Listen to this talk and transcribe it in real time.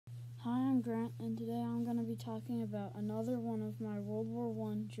I'm Grant, and today I'm going to be talking about another one of my World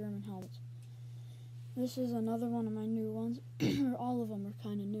War I German helmets. This is another one of my new ones, or all of them are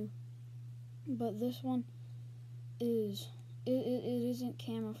kind of new. But this one is, it isn't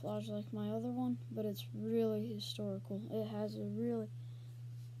camouflage like my other one, but it's really historical. It has a really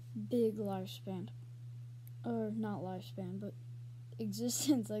big lifespan. Or not lifespan, but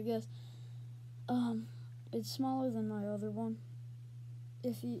existence, I guess. It's smaller than my other one.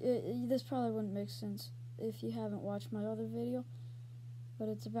 This probably wouldn't make sense if you haven't watched my other video, but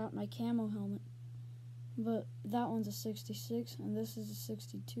it's about my camo helmet. But that one's a 66 and this is a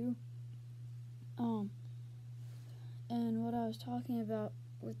 62. And what I was talking about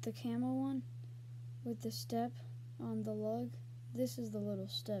with the camo one, with the step on the lug, this is the little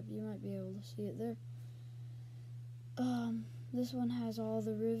step. You might be able to see it there. This one has all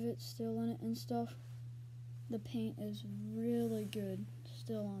the rivets still in it and stuff. The paint is really good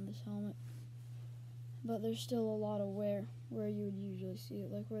still on this helmet, but there's still a lot of wear where you would usually see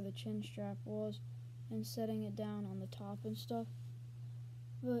it, like where the chin strap was and setting it down on the top and stuff.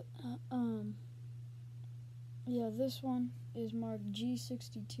 But yeah, this one is marked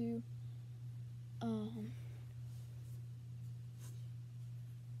G62, and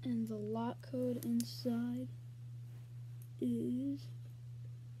the lot code inside is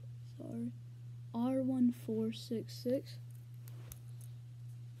R1466.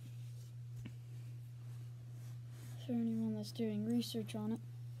 For anyone that's doing research on it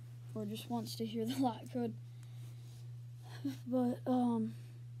or just wants to hear the lot code. But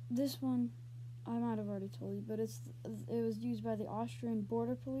this one I might have already told you, but it was used by the Austrian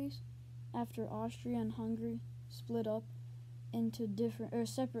border police after Austria and Hungary split up into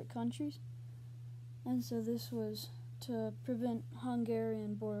separate countries, and so this was to prevent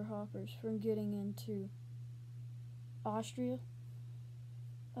Hungarian border hoppers from getting into Austria.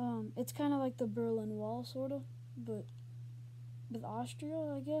 It's kind of like the Berlin Wall, sort of, but with Austria,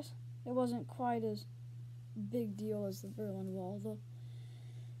 I guess. It wasn't quite as big deal as the Berlin Wall, though.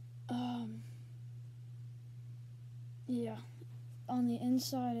 Yeah, on the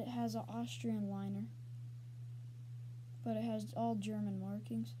inside it has an Austrian liner, but it has all German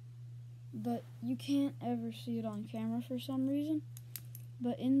markings. But you can't ever see it on camera for some reason.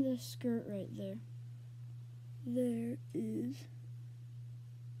 But in the skirt right there, there is,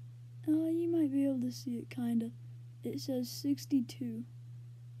 you might be able to see it kinda. It says 62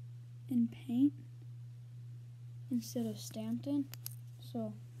 in paint instead of stamped in,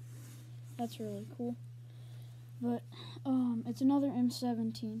 so that's really cool. But it's another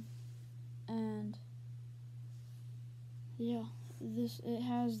M17, and yeah, it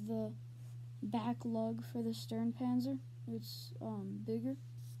has the back lug for the stern panzer. It's bigger.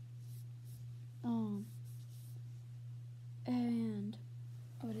 And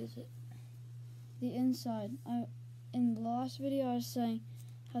what is it? The inside. In the last video I was saying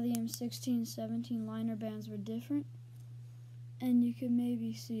how the M16 17 liner bands were different, and you can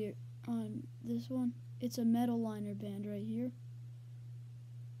maybe see it on this one. It's a metal liner band right here.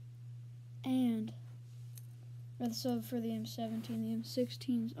 And so for the M17, the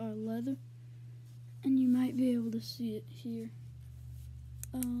M16s are leather, and you might be able to see it here.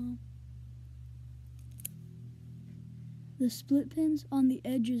 The split pins on the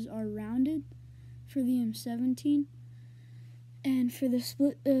edges are rounded for the M17, and for the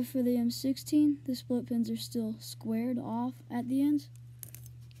M16, the split pins are still squared off at the ends.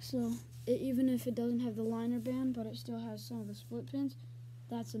 So even if it doesn't have the liner band, but it still has some of the split pins,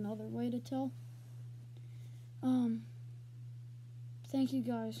 that's another way to tell. Thank you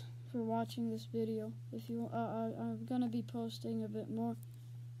guys for watching this video. If you, I'm gonna be posting a bit more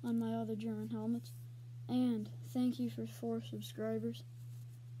on my other German helmets, and thank you for 4 subscribers,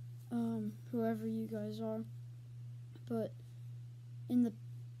 whoever you guys are. But in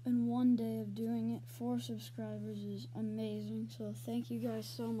one day of doing it, 4 subscribers is amazing. So thank you guys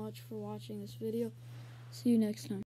so much for watching this video. See you next time.